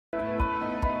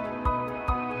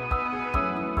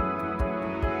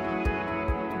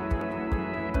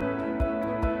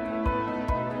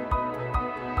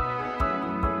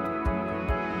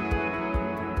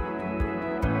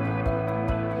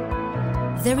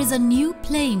There is a new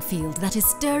playing field that is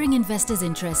stirring investors'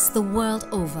 interests the world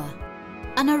over.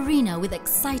 An arena with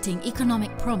exciting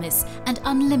economic promise and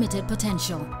unlimited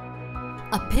potential.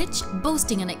 A pitch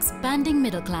boasting an expanding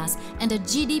middle class and a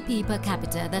GDP per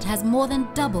capita that has more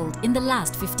than doubled in the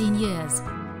last 15 years.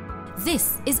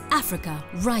 This is Africa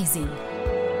rising.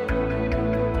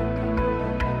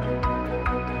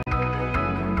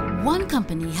 One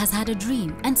company has had a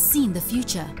dream and seen the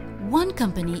future. One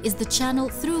company is the channel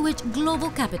through which global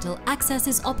capital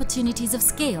accesses opportunities of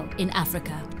scale in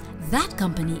Africa. That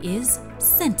company is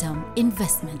Centum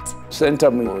Investment.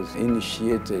 Centum was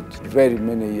initiated very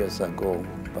many years ago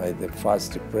by the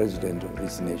first president of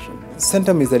this nation.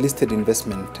 Centum is a listed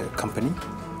investment company.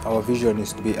 Our vision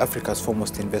is to be Africa's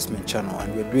foremost investment channel,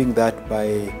 and we're doing that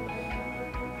by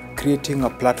creating a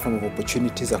platform of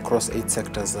opportunities across 8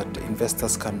 sectors that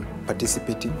investors can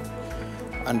participate in,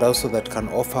 and also that can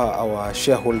offer our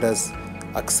shareholders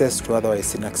access to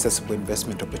otherwise inaccessible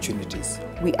investment opportunities.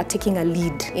 We are taking a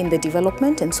lead in the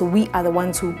development, and so we are the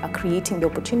ones who are creating the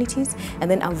opportunities and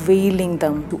then availing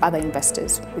them to other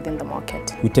investors within the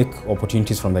market. We take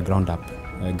opportunities from the ground up,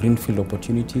 greenfield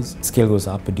opportunities, scale those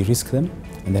up, de-risk them,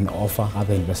 and then offer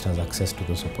other investors access to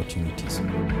those opportunities.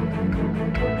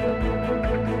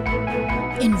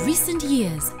 In recent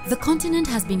years, the continent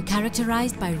has been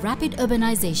characterized by rapid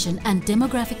urbanization and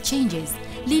demographic changes,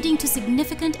 leading to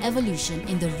significant evolution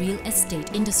in the real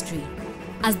estate industry.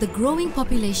 As the growing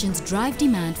populations drive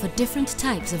demand for different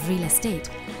types of real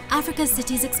estate, Africa's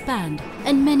cities expand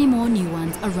and many more new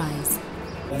ones arise.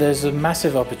 There's a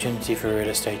massive opportunity for real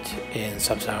estate in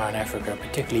sub-Saharan Africa,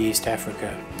 particularly East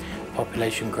Africa.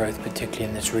 Population growth, particularly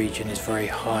in this region, is very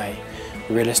high.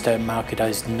 The real estate market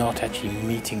is not actually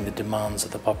meeting the demands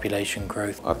of the population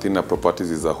growth. Athena Properties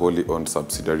is a wholly owned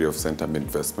subsidiary of Centum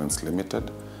Investments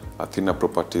Ltd. Athena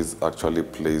Properties actually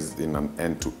plays in an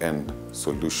end-to-end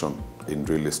solution in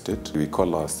real estate. We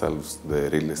call ourselves the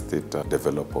real estate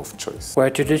developer of choice. Where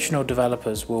traditional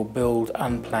developers will build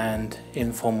unplanned,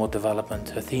 informal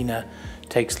development, Athena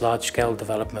takes large-scale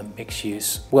development, mixed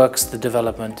use, works the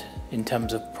development in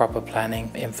terms of proper planning,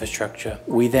 infrastructure.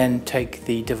 We then take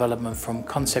the development from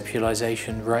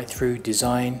conceptualization right through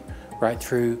design, right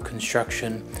through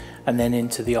construction, and then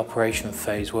into the operation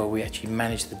phase where we actually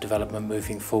manage the development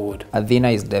moving forward. Athena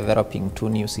is developing 2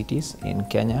 new cities in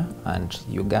Kenya and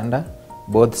Uganda.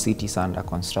 Both cities are under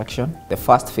construction. The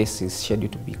first phase is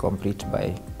scheduled to be complete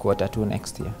by Q2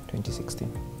 next year, 2016.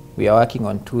 We are working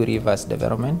on 2 Rivers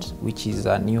development, which is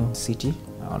a new city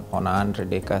on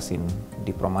 100 acres in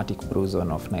diplomatic blue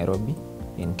zone of Nairobi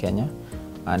in Kenya,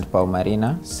 and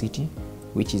Palmarina City,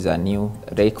 which is a new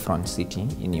lakefront city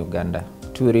in Uganda.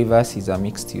 2 Rivers is a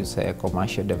mixed-use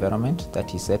commercial development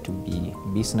that is said to be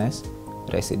business,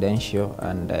 residential,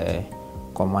 and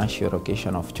commercial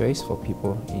location of choice for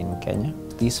people in Kenya.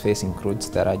 This phase includes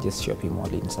the largest shopping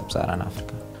mall in sub-Saharan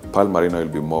Africa. Palmarina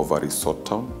will be more of a resort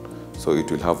town, so it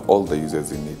will have all the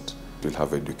users in it. It will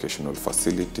have educational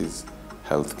facilities,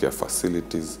 healthcare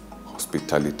facilities,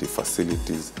 hospitality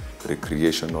facilities,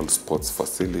 recreational sports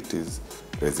facilities,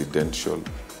 residential,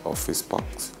 office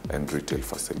parks, and retail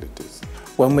facilities.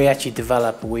 When we actually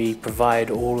develop, we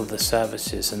provide all of the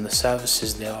services, and the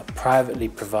services that are privately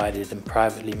provided and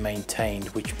privately maintained,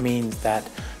 which means that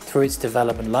through its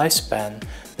development lifespan,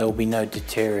 there will be no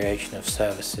deterioration of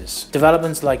services.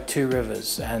 Developments like 2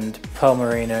 Rivers and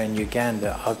Palmarina in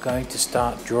Uganda are going to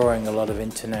start drawing a lot of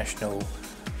international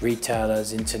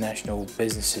retailers, international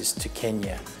businesses to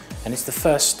Kenya. And it's the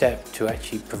first step to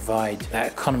actually provide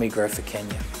that economy growth for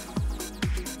Kenya.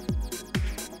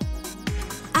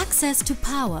 Access to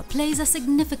power plays a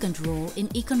significant role in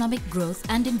economic growth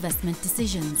and investment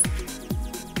decisions.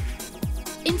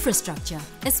 Infrastructure,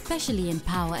 especially in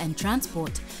power and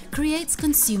transport, creates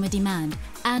consumer demand,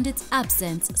 and its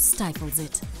absence stifles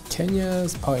it.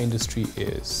 Kenya's power industry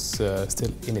is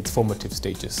still in its formative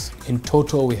stages. In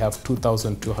total, we have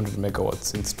 2,200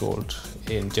 megawatts installed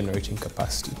in generating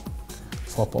capacity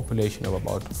for a population of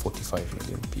about 45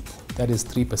 million people. That is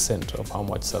 3% of how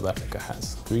much South Africa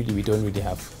has. Really, we don't really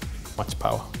have much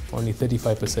power. Only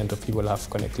 35% of people have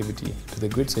connectivity to the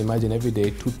grid, so imagine every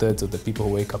day 2/3 of the people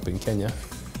who wake up in Kenya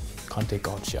can't take a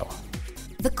hot shower.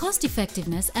 The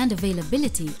cost-effectiveness and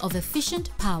availability of efficient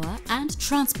power and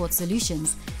transport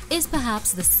solutions is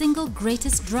perhaps the single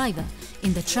greatest driver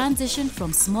in the transition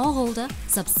from smallholder,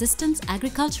 subsistence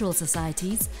agricultural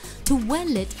societies to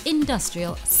well-lit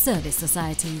industrial service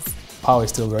societies. Power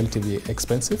is still relatively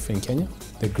expensive in Kenya.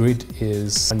 The grid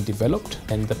is undeveloped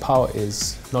and the power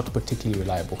is not particularly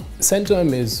reliable.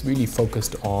 Centum is really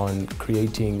focused on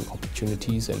creating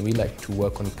opportunities, and we like to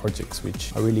work on projects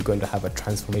which are really going to have a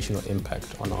transformational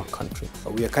impact on our country.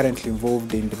 We are currently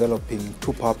involved in developing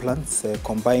 2 power plants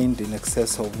combined in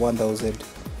excess of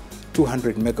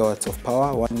 1,200 megawatts of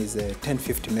power. One is a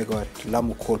 1050 megawatt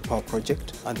Lamu coal power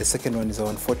project, and the second one is a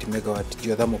 140 megawatt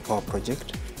geothermal power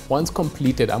project. Once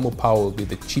completed, Amu Power will be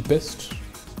the cheapest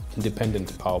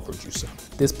independent power producer.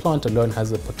 This plant alone has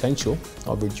the potential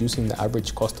of reducing the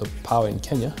average cost of power in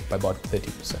Kenya by about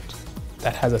 30%.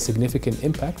 That has a significant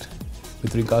impact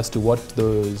with regards to what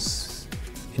those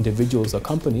individuals or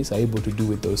companies are able to do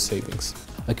with those savings.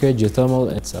 Akira Geothermal,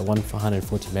 it's a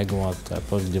 140 megawatt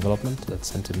project development that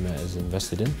Centum is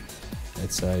invested in.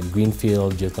 It's a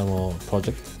greenfield geothermal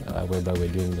project whereby we're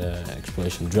doing the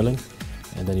exploration drilling,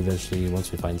 and then eventually, once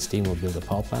we find steam, we'll build a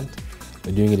power plant.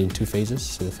 We're doing it in 2 phases.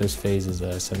 So the first phase is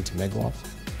 70 megawatts.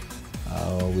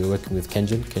 We're working with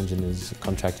Kengen. Kengen is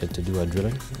contracted to do our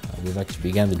drilling. We've actually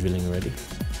began the drilling already.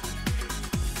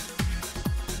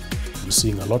 We're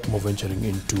seeing a lot more venturing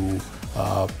into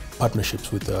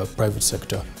partnerships with the private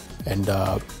sector, and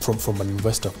from an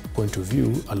investor point of view,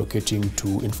 allocating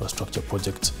to infrastructure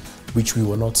projects, which we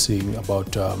were not seeing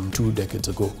about 2 decades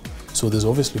ago. So there's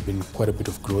obviously been quite a bit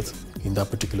of growth in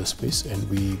that particular space, and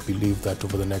we believe that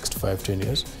over the next 5-10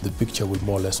 years, the picture will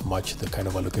more or less match the kind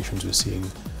of allocations we're seeing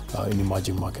in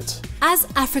emerging markets. As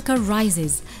Africa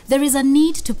rises, there is a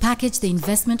need to package the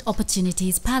investment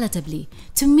opportunities palatably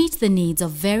to meet the needs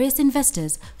of various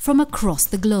investors from across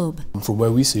the globe. From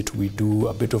where we sit, we do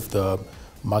a bit of the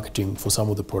marketing for some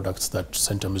of the products that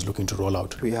Centum is looking to roll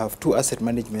out. We have 2 asset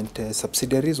management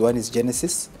subsidiaries. One is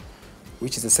Genesis,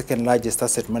 which is the second largest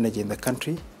asset manager in the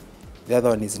country. The other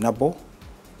one is Nabo.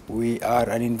 We are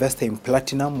an investor in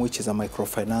Platinum, which is a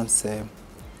microfinance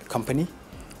company.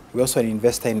 We're also an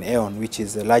investor in Aeon, which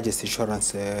is the largest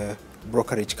insurance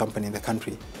brokerage company in the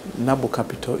country. Nabo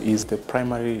Capital is the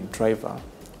primary driver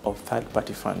of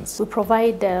third-party funds. We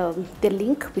provide the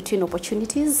link between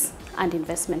opportunities and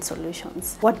investment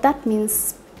solutions. What that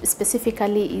means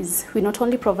specifically is we not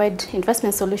only provide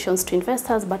investment solutions to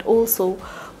investors, but also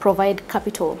provide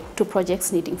capital to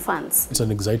projects needing funds. It's an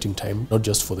exciting time, not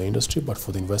just for the industry, but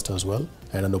for the investor as well,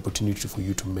 and an opportunity for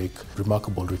you to make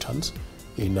remarkable returns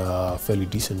in a fairly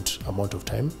decent amount of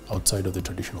time outside of the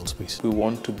traditional space. We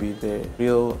want to be the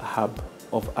real hub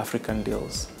of African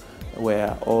deals,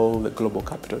 where all the global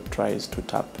capital tries to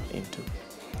tap into.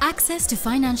 Access to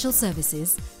financial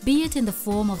services, be it in the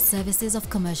form of services of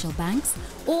commercial banks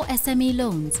or SME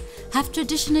loans, have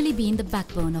traditionally been the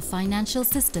backbone of financial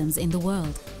systems in the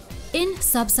world. In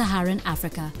sub-Saharan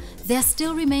Africa, there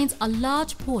still remains a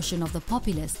large portion of the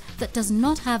populace that does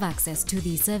not have access to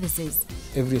these services.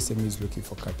 Every SME is looking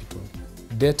for capital.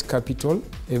 Debt capital,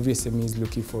 every SME is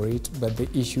looking for it, but the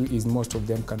issue is most of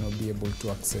them cannot be able to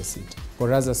access it.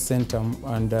 For us as Centum,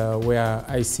 and where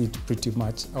I sit pretty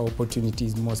much, our opportunity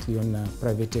is mostly on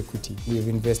private equity. We have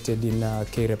invested in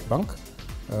KREP Bank,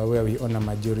 where we own a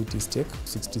majority stake,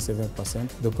 67%.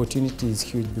 The opportunity is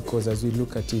huge because as we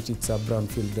look at it, it's a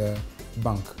brownfield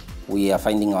bank. We are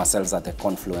finding ourselves at the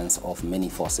confluence of many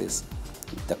forces.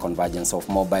 The convergence of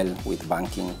mobile with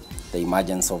banking, the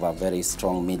emergence of a very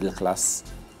strong middle class,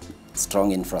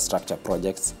 strong infrastructure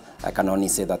projects. I can only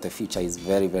say that the future is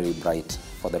very, very bright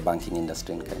for the banking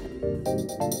industry in Kenya.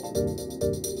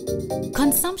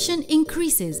 Consumption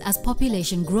increases as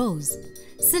population grows.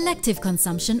 Selective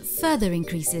consumption further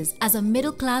increases as a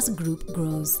middle-class group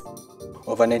grows.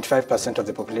 Over 95% of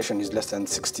the population is less than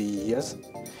 60 years.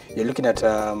 You're looking at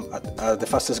the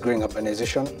fastest growing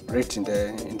urbanization rate in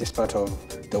this part of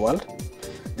the world.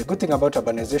 The good thing about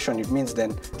urbanization, it means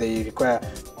then they require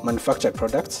manufactured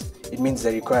products, it means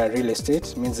they require real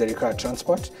estate, it means they require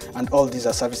transport, and all these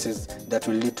are services that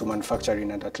will lead to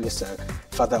manufacturing and at least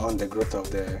further on the growth of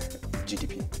the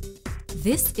GDP.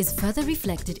 This is further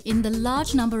reflected in the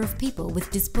large number of people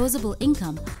with disposable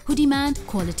income who demand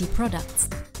quality products.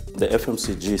 The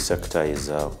FMCG sector is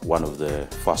one of the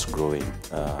fast-growing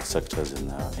sectors in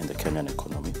the Kenyan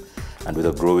economy, and with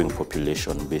a growing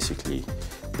population, basically,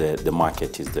 the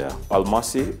market is there.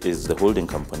 Almasi is the holding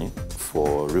company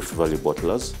for Rift Valley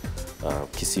Bottlers,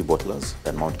 Kisii Bottlers,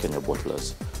 and Mount Kenya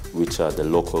Bottlers, which are the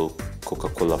local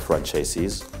Coca-Cola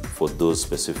franchisees for those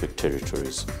specific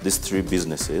territories. These 3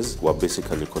 businesses were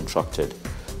basically contracted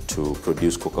to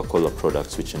produce Coca-Cola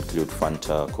products, which include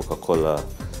Fanta, Coca-Cola,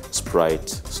 Sprite,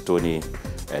 Stoney,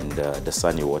 and the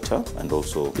sunny water, and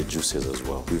also the juices as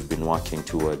well. We've been working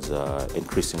towards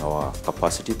increasing our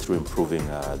capacity through improving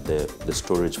the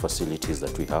storage facilities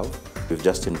that we have. We've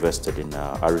just invested in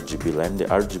RGB line. The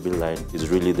RGB line is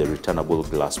really the returnable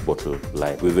glass bottle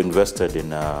line. We've invested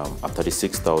in a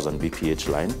 36,000 BPH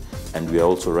line, and we are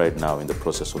also right now in the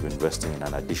process of investing in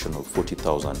an additional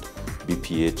 40,000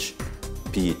 BPH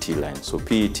PET line. So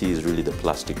PET is really the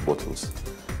plastic bottles.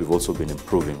 We've also been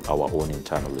improving our own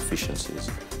internal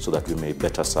efficiencies so that we may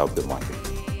better serve the market.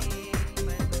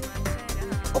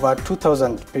 Over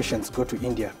 2,000 patients go to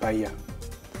India per year.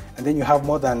 And then you have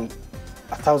more than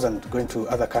 1,000 going to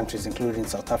other countries, including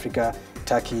South Africa,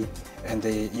 Turkey, and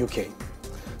the UK.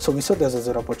 So we saw there's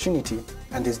an opportunity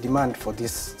and there's demand for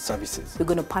these services. We're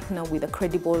going to partner with a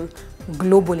credible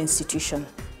global institution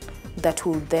that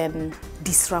will then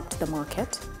disrupt the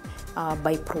market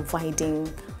by providing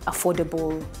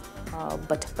affordable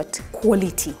but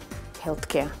quality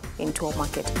healthcare into our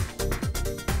market.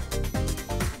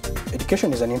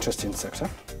 Education is an interesting sector.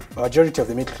 A majority of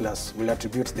the middle class will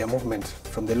attribute their movement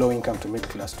from the low income to middle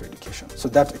class to education. So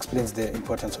that explains the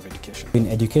importance of education. In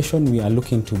education, we are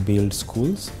looking to build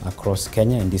schools across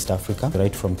Kenya and East Africa,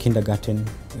 right from kindergarten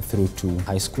through to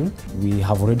high school. We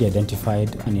have already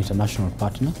identified an international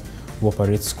partner who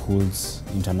operates schools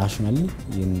internationally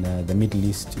in the Middle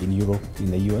East, in Europe,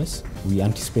 in the US. We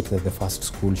anticipate that the first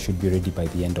school should be ready by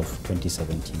the end of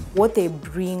 2017. What they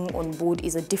bring on board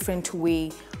is a different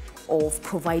way of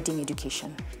providing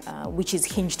education, which is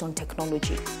hinged on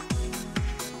technology.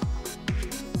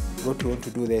 What we want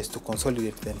to do there is to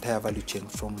consolidate the entire value chain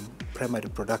from primary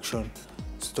production,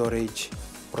 storage,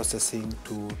 processing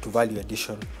to value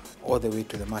addition, all the way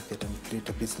to the market, and create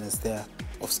a business there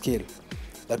of scale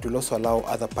that will also allow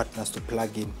other partners to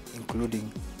plug in,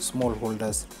 including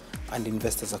smallholders and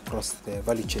investors across the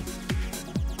value chain.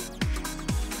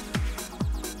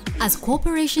 As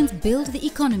corporations build the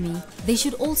economy, they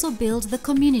should also build the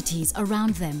communities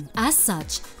around them. As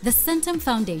such, the Centum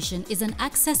Foundation is an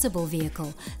accessible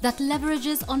vehicle that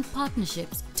leverages on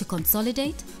partnerships to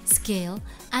consolidate, scale,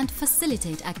 and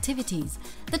facilitate activities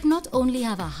that not only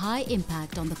have a high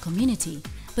impact on the community,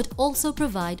 but also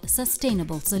provide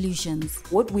sustainable solutions.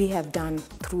 What we have done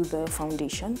through the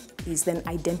foundation is then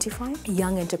identify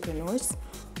young entrepreneurs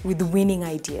with winning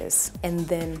ideas and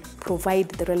then provide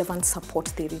the relevant support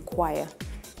they require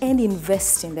and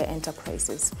invest in their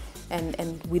enterprises.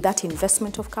 And with that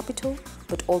investment of capital,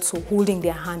 but also holding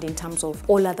their hand in terms of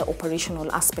all other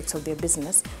operational aspects of their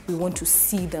business, we want to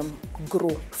see them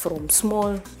grow from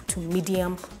small to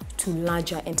medium to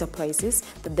larger enterprises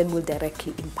that then will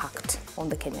directly impact on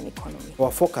the Kenyan economy.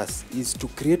 Our focus is to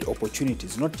create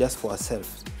opportunities, not just for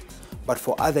ourselves, but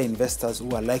for other investors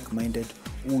who are like-minded,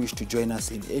 who wish to join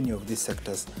us in any of these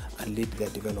sectors and lead their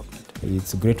development.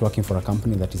 It's great working for a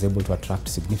company that is able to attract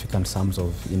significant sums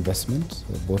of investment,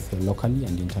 both locally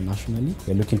and internationally.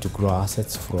 We're looking to grow our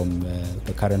assets from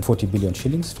the current 40 billion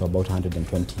shillings to about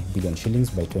 120 billion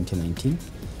shillings by 2019,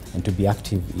 and to be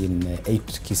active in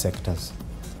 8 key sectors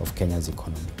of Kenya's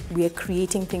economy. We are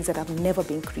creating things that have never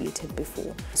been created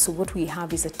before. So what we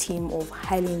have is a team of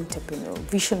highly entrepreneurial,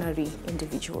 visionary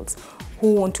individuals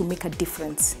who want to make a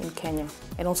difference in Kenya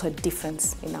and also a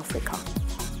difference in Africa.